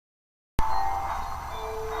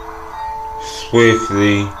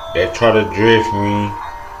swiftly. They try to drift me.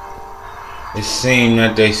 It seems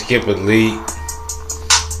that they skip a lead.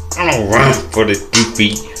 I don't run for the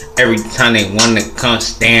defeat. Every time they wanna come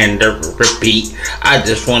stand up and repeat. I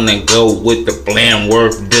just wanna go with the bland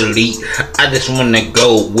word delete. I just wanna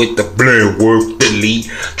go with the bland word delete.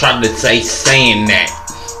 Try to saying that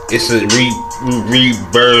it's a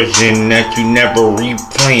reversion that you never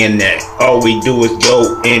replaying that. All we do is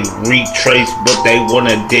go and retrace, but they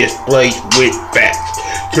wanna displace with facts.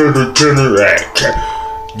 Counteract.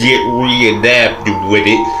 Get readapted with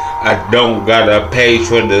it. I don't gotta pay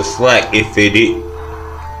for the slack if it is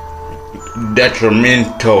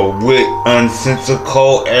detrimental with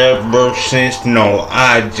unsensical ever since. No,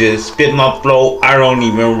 I just spit my flow. I don't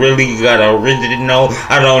even really got a rigid no.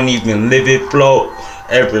 I don't even live it flow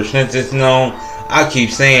ever since it's known. I keep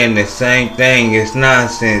saying the same thing. It's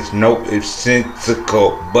nonsense. Nope, it's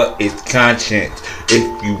sensical, but it's conscience. If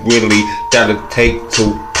you really gotta take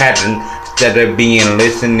to pattern instead of being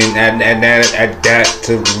listening at that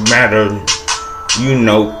to matter, you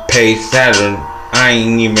know, pay Saturn. I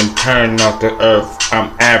ain't even turned off the earth.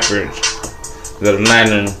 I'm average. The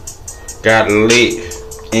lantern got lit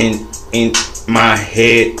in my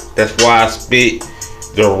head. That's why I spit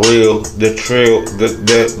the real, the trill,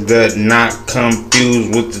 the not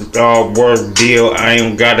confused with the all word deal. I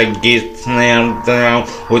ain't gotta get slammed down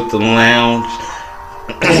with the lounge,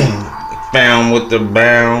 found with the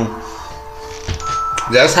bound.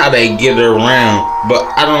 That's how they get around, but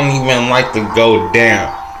I don't even like to go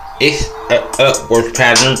down. It's an upward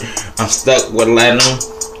pattern. I'm stuck with Latin.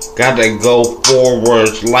 Gotta go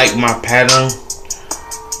forwards like my pattern.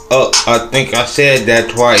 I think I said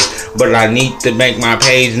that twice, but I need to make my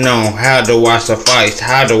page known. How do I suffice?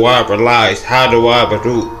 How do I realize? How do I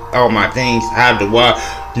do all my things? How do I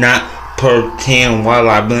not pretend while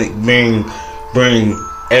I bring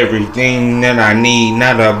everything that I need?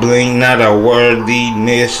 Not a bling, not a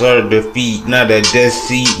worthiness or defeat, not a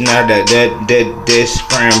deceit, not a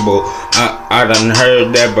scramble. I done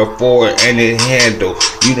heard that before and it handled.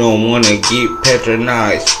 You don't wanna get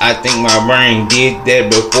patronized. I think my brain did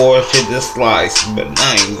that before shit the slice, but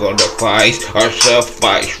I ain't gonna fight or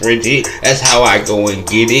suffice rigid. That's how I go and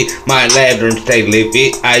get it. My ladder stay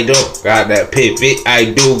livid. I don't got that pivot.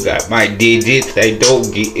 I do got my digits. They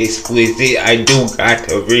don't get exquisite. I do got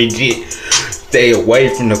the rigid. Stay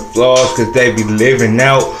away from the flaws, cause they be living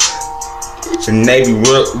out and they be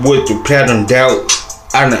with the pattern doubt.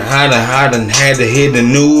 I done had to hit a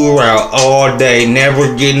new route all day,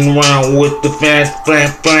 never getting around with the fast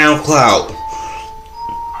cloud.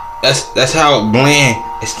 That's how it blend.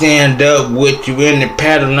 It stand up with you in the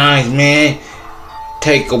patternized man.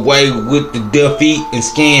 Take away with the defeat and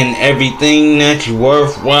scan everything that you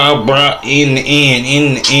worthwhile brought in the end.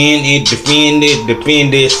 In the end, it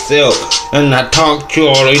defend itself. And I talk to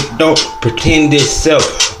y'all, it don't pretend itself.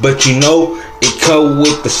 But you know, it come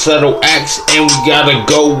with the subtle acts, and we gotta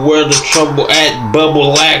go where the trouble at.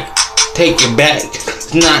 Bubble act, take it back.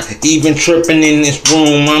 It's not even tripping in this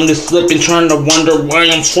room. I'm just slipping, trying to wonder why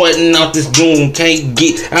I'm sweating out this doom. Can't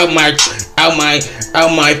get out my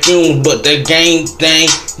fumes, but the game thing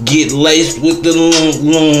get laced with the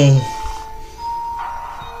loom.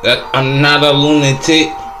 That I'm not a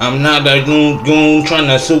lunatic. I'm not a goon trying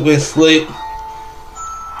to super slip.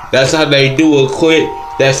 That's how they do it quick.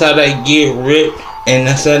 That's how they get ripped, and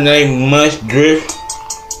that's how they must drift.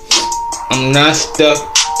 I'm not stuck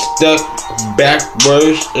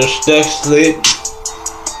backwards or stuck slip.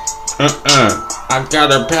 I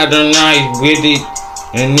gotta patternize with it,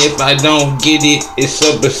 and if I don't get it, it's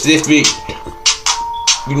so specific.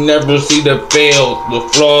 You never see the fail, the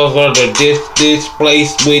flaws or the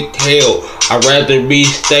displaced with hell. I'd rather be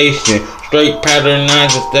stationed. Straight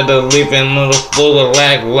patternized instead of living a little full of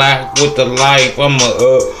lack with the life. I'ma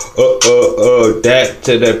that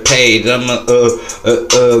to the page. I'ma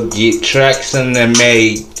get tracks in the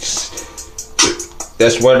maze.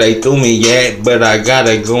 That's where they threw me at, but I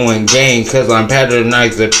gotta go and gain, cause I'm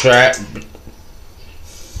patternized the trap.